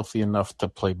Isaac healthy enough to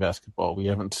play basketball? We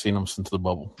haven't seen him since the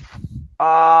bubble.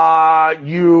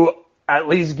 You at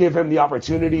least give him the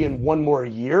opportunity in one more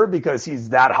year because he's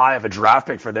that high of a draft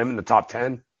pick for them in the top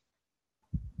 10.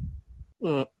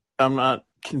 I'm not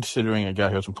considering a guy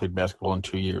who hasn't played basketball in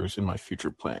 2 years in my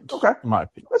future plans. Okay. In my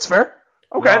opinion. That's fair.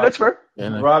 Okay, that's fair.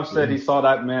 And Rob said he saw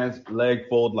that man's leg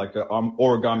fold like an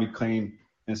origami crane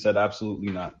and said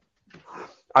absolutely not.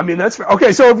 I mean, that's fair.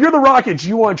 Okay, so if you're the Rockets,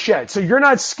 you want Chet. So you're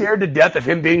not scared to death of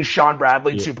him being Sean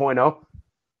Bradley 2.0?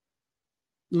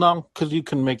 No, because you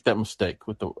can make that mistake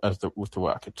with the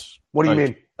Rockets. What do you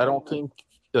mean? I don't think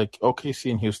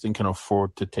OKC and Houston can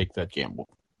afford to take that gamble.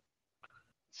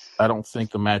 I don't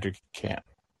think the Magic can.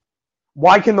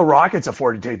 Why can the Rockets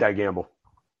afford to take that gamble?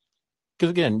 Because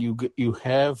again, you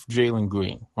have Jalen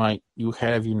Green, right? You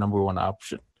have your number 1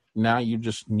 option. Now you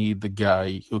just need the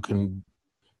guy who can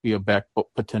be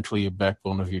potentially a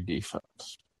backbone of your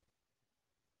defense.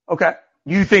 Okay,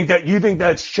 you think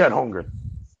that's Chet Holmgren?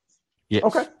 Yes.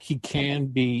 Okay, he can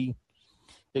be.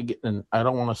 And I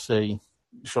don't want to say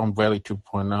Sean Bradley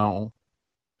 2.0.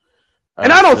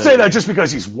 And I don't say that just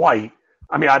because he's white.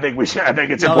 I mean, I think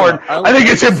it's important. I think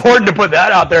it's important to put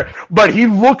that out there. But he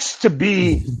looks to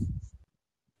be,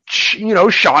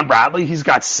 Sean Bradley. He's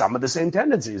got some of the same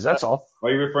tendencies. That's all. Are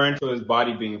you referring to his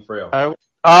body being frail?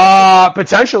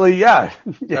 Potentially, yeah.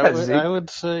 I would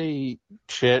say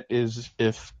Chet is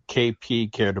if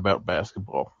KP cared about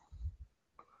basketball.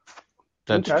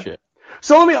 That's Chet.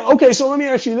 So let me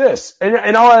ask you this,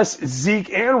 and I'll ask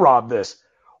Zeke and Rob this: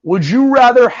 would you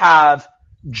rather have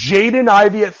Jaden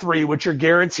Ivey at 3, which you're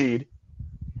guaranteed,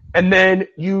 and then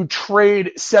you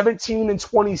trade 17 and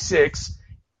 26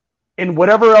 and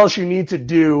whatever else you need to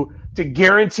do to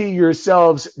guarantee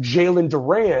yourselves Jalen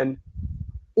Duran,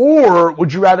 or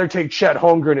would you rather take Chet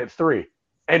Holmgren at 3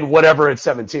 and whatever at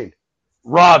 17?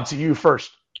 Rob, to you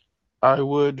first. I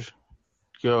would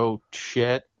go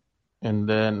Chet, and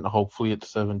then hopefully at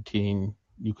 17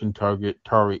 you can target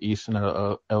Tari Eason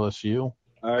at LSU.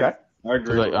 Okay. I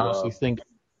agree. Because I honestly think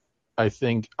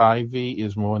Ivy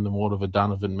is more in the mold of a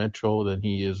Donovan Mitchell than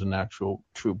he is an actual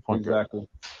true point guard. Exactly.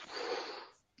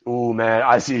 Ooh, man,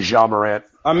 I see Ja Morant.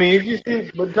 I mean, if you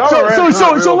see, but Ja Morant's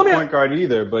not a real point guard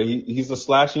either. But he's a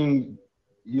slashing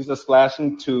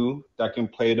 2 that can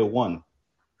play the 1.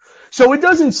 So it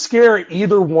doesn't scare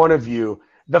either one of you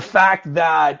the fact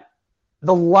that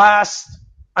the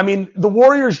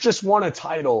Warriors just won a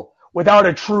title without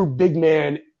a true big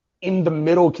man in the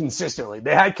middle consistently.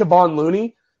 They had Kevon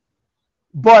Looney,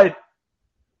 but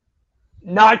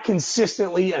not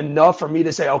consistently enough for me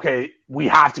to say, okay, we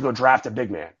have to go draft a big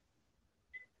man.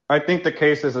 I think the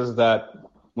case is that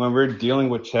when we're dealing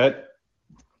with Chet,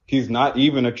 he's not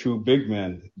even a true big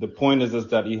man. The point is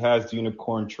that he has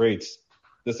unicorn traits.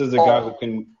 This is a guy who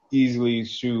can easily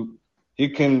shoot. He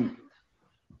can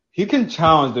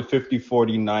challenge the 50,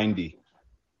 40, 90.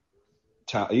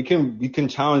 He can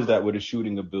challenge that with his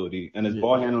shooting ability, and his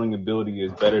ball handling ability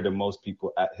is better than most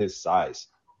people at his size.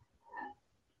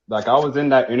 Like, I was in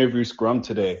that interview scrum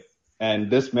today, and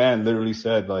this man literally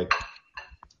said, like,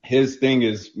 his thing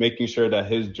is making sure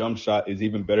that his jump shot is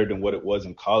even better than what it was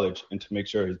in college, and to make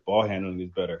sure his ball handling is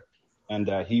better, and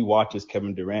that he watches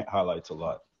Kevin Durant highlights a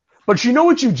lot. But you know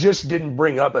what you just didn't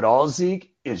bring up at all,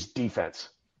 Zeke, is defense.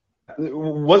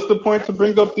 What's the point to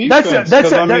bring up defense?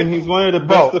 Because, he's one of the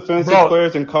best defensive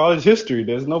players in college history.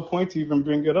 There's no point to even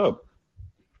bring it up.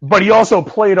 But he also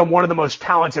played on one of the most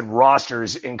talented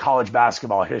rosters in college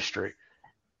basketball history.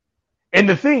 And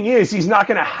the thing is, he's not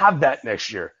going to have that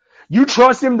next year. You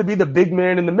trust him to be the big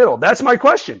man in the middle. That's my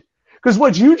question. Because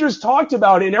what you just talked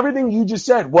about and everything you just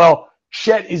said, well,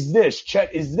 Chet is this,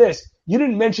 Chet is this. You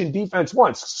didn't mention defense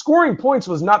once. Scoring points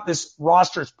was not this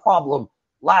roster's problem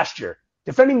last year.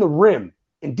 Defending the rim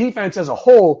and defense as a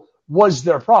whole was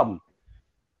their problem.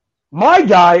 My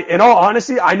guy, in all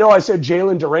honesty, I know I said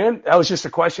Jalen Durant. That was just a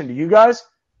question to you guys.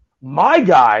 My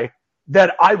guy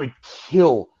that I would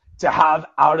kill to have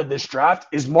out of this draft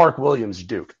is Mark Williams,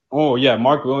 Duke. Oh, yeah,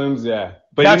 Mark Williams, yeah.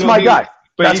 But that's my guy.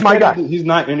 That's my guy. He's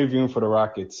not interviewing for the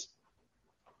Rockets.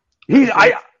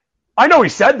 I know he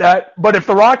said that, but if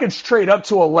the Rockets trade up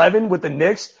to 11 with the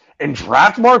Knicks and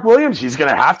draft Mark Williams, he's going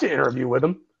to have to interview with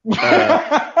him. You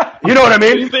know what I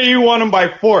mean? You say you want him by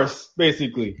force,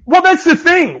 basically. Well, that's the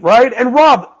thing, right? And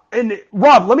Rob,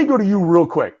 let me go to you real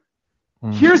quick.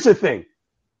 Mm-hmm. Here's the thing.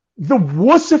 The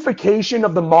wussification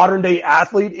of the modern day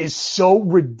athlete is so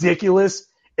ridiculous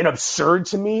and absurd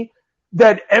to me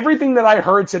that everything that I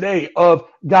heard today of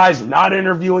guys not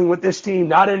interviewing with this team,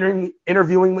 not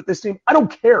interviewing with this team, I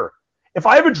don't care. If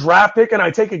I have a draft pick and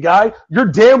I take a guy, you're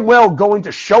damn well going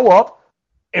to show up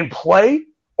and play,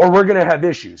 or we're going to have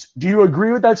issues. Do you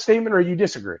agree with that statement, or you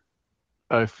disagree?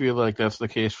 I feel like that's the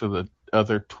case for the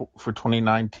other for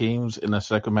 29 teams, and the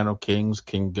Sacramento Kings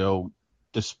can go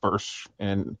disperse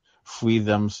and free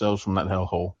themselves from that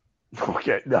hellhole.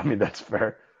 Okay, I mean, that's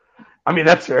fair.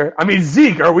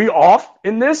 Zeke, are we off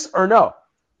in this or no?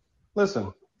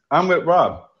 Listen, I'm with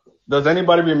Rob. Does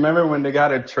anybody remember when they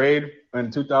got a trade in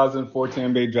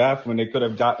 2014 NBA draft when they could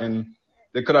have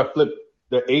flipped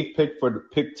the 8th pick for the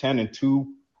pick 10 and two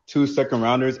second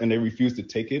rounders, and they refused to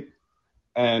take it?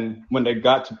 And when they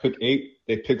got to pick 8,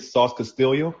 they picked Sauce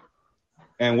Castillo.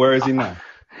 And where is he now?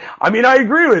 I mean, I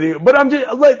agree with you, but I'm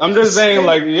just saying, no,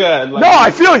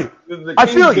 I feel you.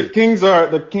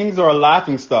 The Kings are a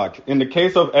laughing stock. In the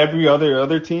case of every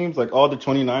other teams, like all the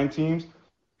 29 teams,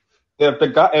 if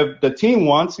the team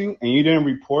wants you and you didn't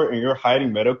report and you're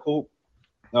hiding medical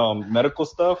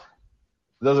stuff,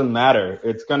 it doesn't matter.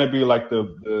 It's gonna be like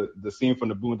the scene from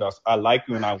the Boondocks. I like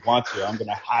you and I want you. I'm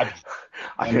gonna have you.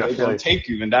 And they're gonna take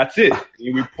you, and that's it.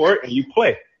 You report and you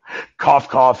play. Cough,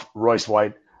 cough. Royce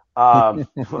White.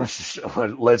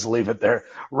 Let's leave it there.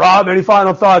 Rob, any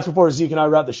final thoughts before Zeke and I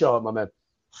wrap the show up, my man?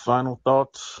 Final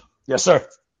thoughts? Yes, sir.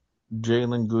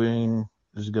 Jalen Green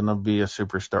is going to be a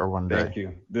superstar one day. Thank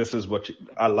you. This is what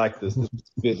I like this.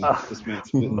 This man's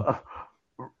fitting.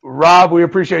 Rob, we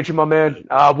appreciate you, my man.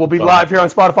 We'll be live here on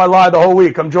Spotify Live the whole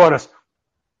week. Come join us.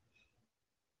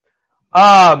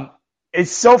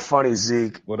 It's so funny,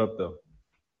 Zeke. What up, though?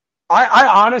 I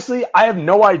honestly have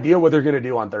no idea what they're going to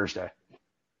do on Thursday.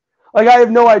 Like, I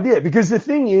have no idea, because the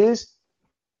thing is,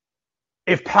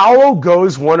 if Paolo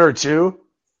goes 1 or 2,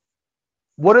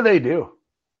 what do they do?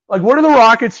 Like, what do the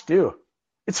Rockets do?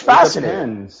 It's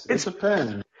fascinating. It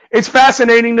depends. It's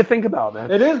fascinating to think about,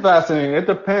 man. It is fascinating. It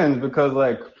depends, because,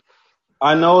 like,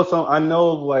 Orlando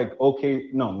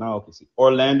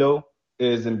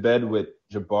is in bed with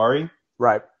Jabari.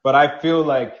 Right. But I feel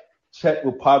like Chet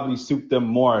will probably suit them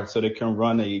more so they can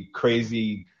run a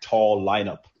crazy tall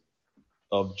lineup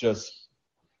of just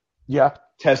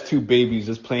test tube babies,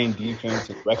 just playing defense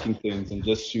and wrecking things and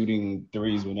just shooting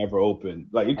threes whenever open.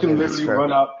 Like, you can literally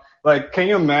run out. Like, can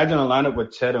you imagine a lineup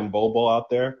with Chet and Bobo out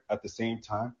there at the same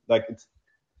time? Like,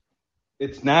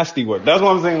 it's nasty work. That's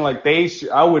what I'm saying. Like,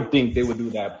 I would think they would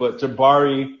do that. But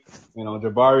Jabari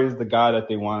is the guy that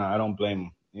they want. I don't blame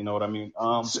him. You know what I mean?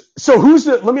 So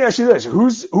let me ask you this.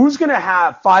 Who's going to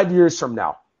have 5 years from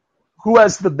now? Who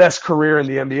has the best career in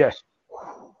the NBA?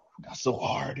 That's so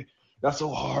hard.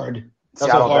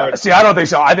 See, I don't think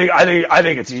so. I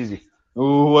think it's easy.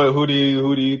 Who do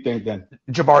you think then?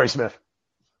 Jabari Smith.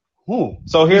 Who?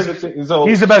 So here's the thing. So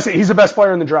he's the best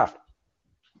player in the draft.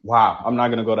 Wow, I'm not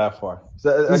gonna go that far. He's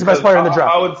the best player in the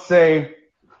draft. I would say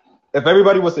if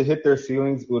everybody was to hit their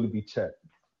ceilings, it would be Chet.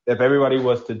 If everybody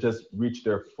was to just reach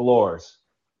their floors,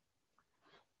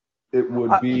 it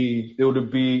would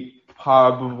be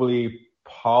probably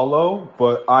Paulo.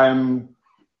 But I'm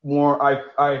more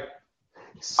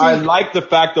I like the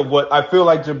fact of what I feel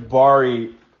like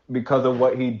Jabari, because of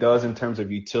what he does in terms of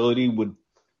utility,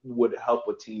 would help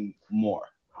a team more.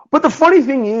 But the funny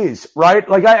thing is, right,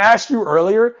 like I asked you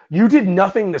earlier, you did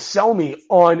nothing to sell me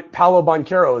on Paolo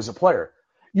Banchero as a player.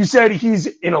 You said he's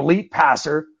an elite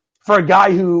passer for a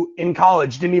guy who in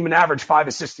college didn't even average 5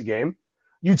 assists a game.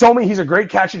 You told me he's a great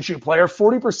catch and shoot player,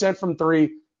 40% from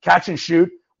 3, catch and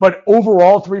shoot, but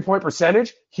overall 3-point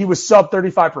percentage, he was sub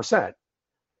 35%.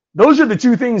 Those are the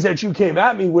two things that you came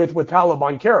at me with Paolo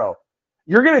Banchero.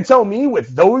 You're going to tell me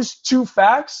with those two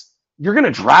facts, you're going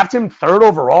to draft him 3rd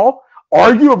overall?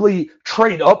 Arguably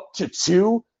trade up to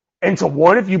 2 and to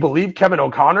 1 if you believe Kevin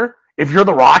O'Connor, if you're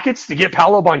the Rockets, to get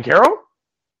Paolo Banchero?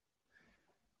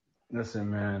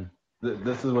 Listen, man,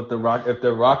 this is what if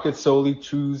the Rockets solely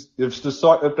choose, if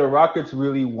the Rockets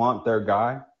really want their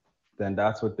guy, then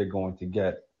that's what they're going to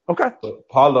get. Okay. But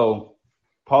Paulo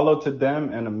to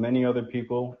them and to many other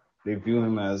people, they view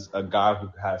him as a guy who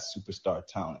has superstar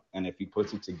talent. And if he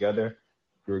puts it together,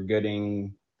 you're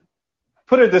getting,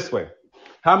 put it this way.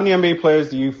 How many NBA players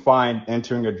do you find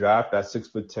entering a draft at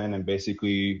 6'10" and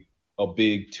basically a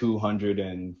big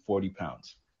 240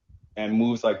 pounds and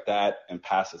moves like that and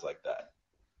passes like that?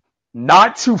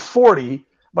 Not 240,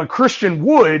 but Christian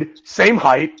Wood, same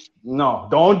height. No,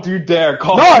 don't you dare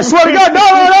call. No, I swear to God,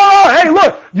 no. Hey,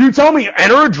 look, you tell me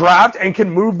enter a draft and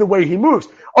can move the way he moves.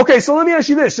 Okay, so let me ask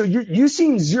you this. So you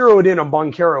seem zeroed in on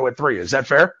Banchero at 3. Is that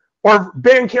fair? Or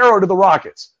Banchero to the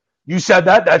Rockets? You said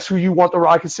that. That's who you want the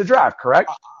Rockets to draft, correct?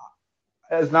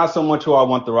 It's not so much who I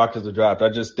want the Rockets to draft. I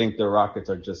just think the Rockets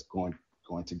are just going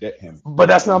to get him. But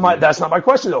that's not my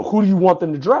question, though. Who do you want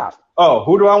them to draft? Oh,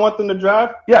 who do I want them to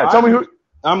draft? Yeah, tell me who.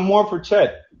 I'm more for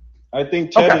Chet. I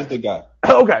think Chet is the guy.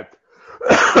 Okay.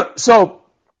 So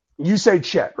you say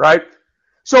Chet, right?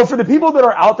 So for the people that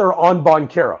are out there on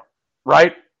Banchero,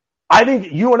 right? I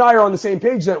think you and I are on the same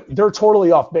page that they're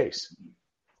totally off base.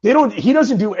 He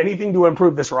doesn't do anything to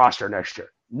improve this roster next year.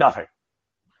 Nothing.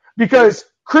 Because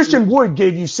Christian Wood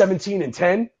gave you 17 and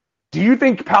 10. Do you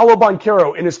think Paolo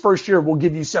Banchero in his first year will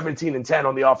give you 17 and 10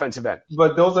 on the offensive end?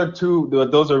 But those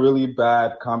are really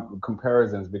bad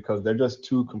comparisons because they're just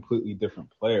two completely different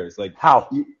players. Like how?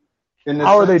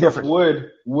 How are they different?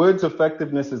 Wood's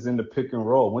effectiveness is in the pick and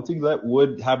roll. Once you let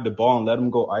Wood have the ball and let him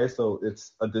go ISO,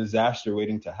 it's a disaster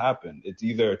waiting to happen. It's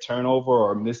either a turnover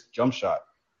or a missed jump shot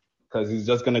because he's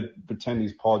just going to pretend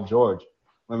he's Paul George.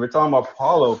 When we're talking about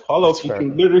Paulo, he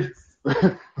can literally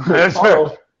That's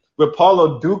fair. With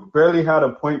Paulo, Duke barely had a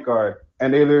point guard,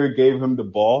 and they literally gave him the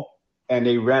ball, and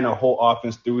they ran a whole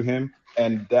offense through him,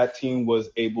 and that team was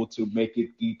able to make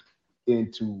it deep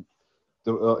into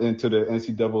the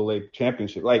NCAA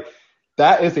championship. Like,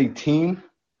 that is a team.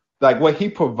 Like, what he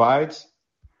provides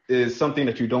is something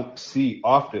that you don't see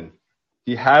often.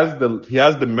 He has the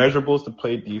measurables to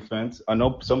play defense. I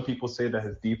know some people say that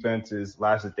his defense is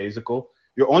lackadaisical.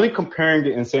 You're only comparing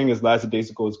it and saying it's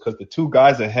lackadaisical is because the two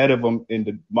guys ahead of him in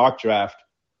the mock draft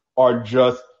are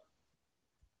just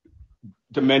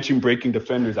dimension-breaking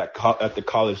defenders at the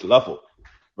college level,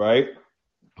 right?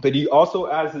 But he also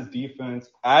adds his defense,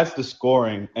 adds the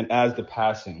scoring, and adds the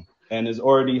passing, and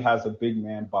already has a big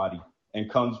man body and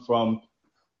comes from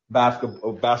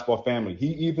basketball family. He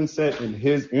even said in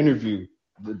his interview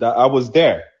that I was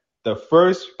there. The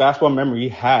first basketball memory he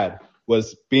had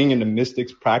was being in the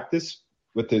Mystics practice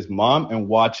with his mom and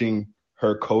watching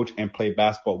her coach and play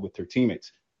basketball with her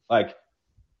teammates. Like,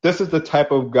 this is the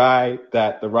type of guy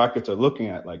that the Rockets are looking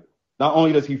at. Like, not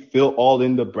only does he fill all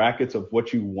in the brackets of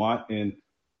what you want in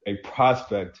a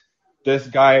prospect, this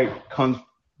guy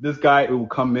will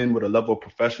come in with a level of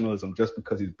professionalism just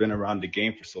because he's been around the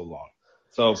game for so long.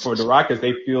 So for the Rockets,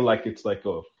 they feel like it's like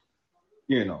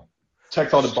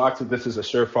checks all the boxes. This is a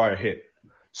surefire hit.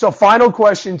 So final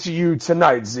question to you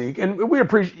tonight, Zeke, and we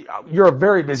appreciate you're a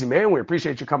very busy man. We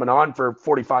appreciate you coming on for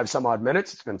 45 some odd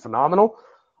minutes. It's been phenomenal.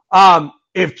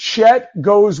 If Chet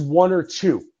goes 1 or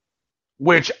 2,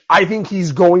 which I think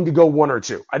he's going to go 1 or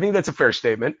 2, I think that's a fair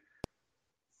statement.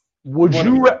 Would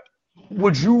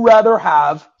you rather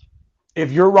have,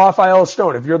 if you're Rafael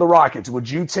Stone, if you're the Rockets, would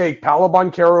you take Paolo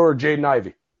Banchero or Jaden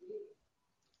Ivey?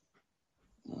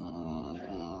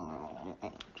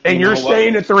 And you're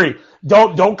staying at 3.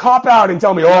 Don't cop out and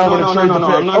tell me, I'm going to trade the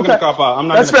pick. I'm not going to cop out. I'm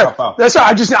not going to cop out. That's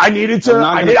right. I needed to.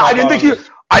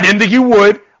 I didn't think you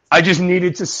would. I just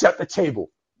needed to set the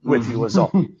table with you is all.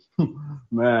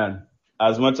 Man,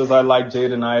 as much as I like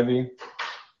Jaden Ivey,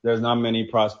 there's not many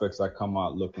prospects that come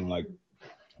out looking like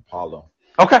Apollo.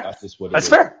 Okay. That's just what it That's is.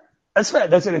 fair. That's fair.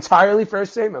 That's an entirely fair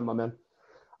statement, my man.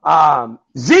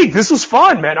 Zeke, this was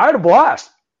fun, man. I had a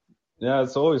blast. Yeah,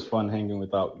 it's always fun hanging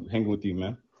with you,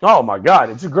 man. Oh my God,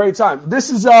 it's a great time. This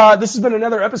has been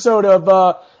another episode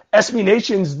of SB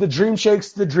Nation's The Dream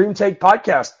Shakes, The Dream Take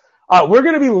podcast. We're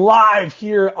going to be live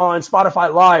here on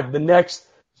Spotify Live the next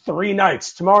 3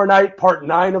 nights. Tomorrow night, part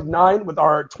 9 of 9 with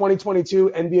our 2022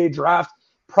 NBA Draft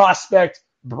Prospect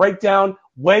Breakdown.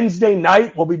 Wednesday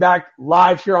night, we'll be back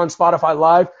live here on Spotify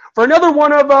Live for another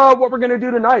one of what we're going to do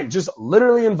tonight. Just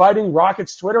literally inviting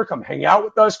Rockets Twitter. Come hang out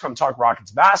with us. Come talk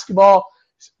Rockets basketball.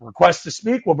 Request to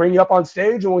speak. We'll bring you up on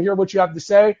stage and we'll hear what you have to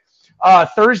say.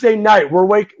 Thursday night,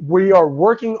 we are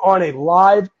working on a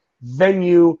live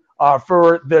venue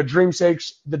for the Dream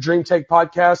Shakes, the Dream Take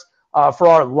podcast for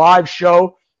our live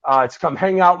show. To come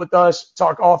hang out with us,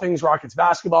 talk all things Rockets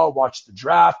basketball, watch the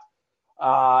draft.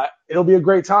 It'll be a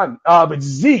great time. But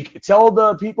Zeke, tell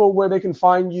the people where they can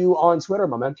find you on Twitter,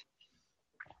 my man.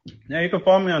 Yeah, you can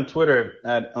follow me on Twitter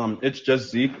at It's Just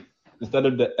Zeke. Instead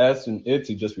of the S and it's,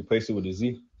 you just replace it with a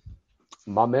Z.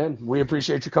 My man, we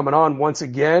appreciate you coming on once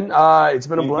again. It's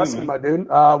been a blessing, my dude.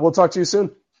 We'll talk to you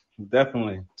soon.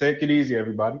 Definitely. Take it easy,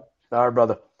 everybody. All right,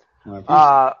 brother. All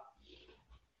right,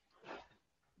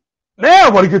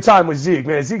 Man, what a good time with Zeke,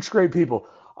 man. Zeke's great people.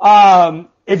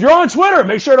 If you're on Twitter,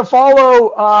 make sure to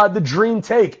follow The Dream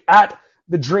Take at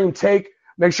The Dream Take.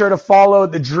 Make sure to follow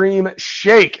The Dream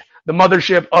Shake, the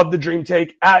mothership of The Dream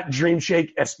Take at Dream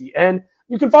Shake SBN.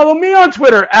 You can follow me on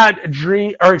Twitter at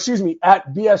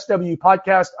BSW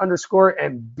Podcast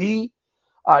 _MB.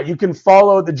 You can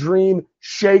follow The Dream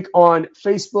Shake on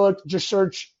Facebook. Just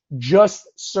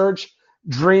search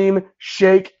Dream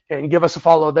Shake and give us a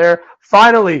follow there.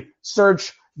 Finally,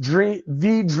 search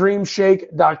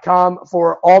thedreamshake.com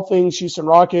for all things Houston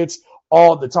Rockets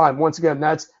all the time. Once again,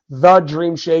 that's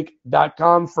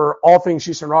thedreamshake.com for all things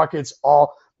Houston Rockets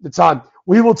all the time.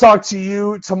 We will talk to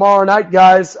you tomorrow night,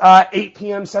 guys, 8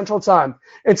 p.m. Central Time.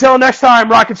 Until next time,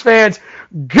 Rockets fans,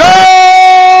 go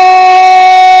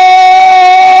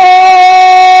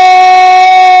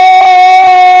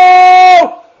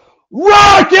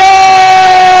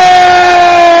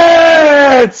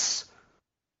Rockets!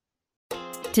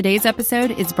 Today's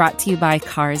episode is brought to you by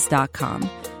Cars.com.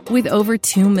 With over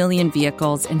 2 million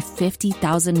vehicles and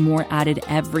 50,000 more added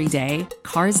every day,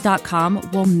 Cars.com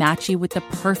will match you with the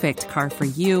perfect car for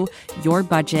you, your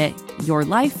budget, your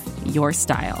life, your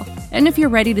style. And if you're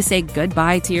ready to say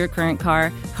goodbye to your current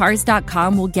car,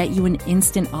 Cars.com will get you an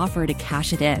instant offer to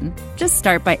cash it in. Just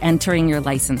start by entering your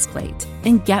license plate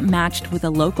and get matched with a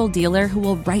local dealer who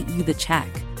will write you the check.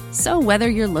 So whether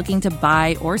you're looking to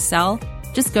buy or sell,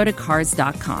 just go to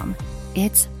Cars.com.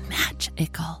 It's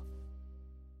magical.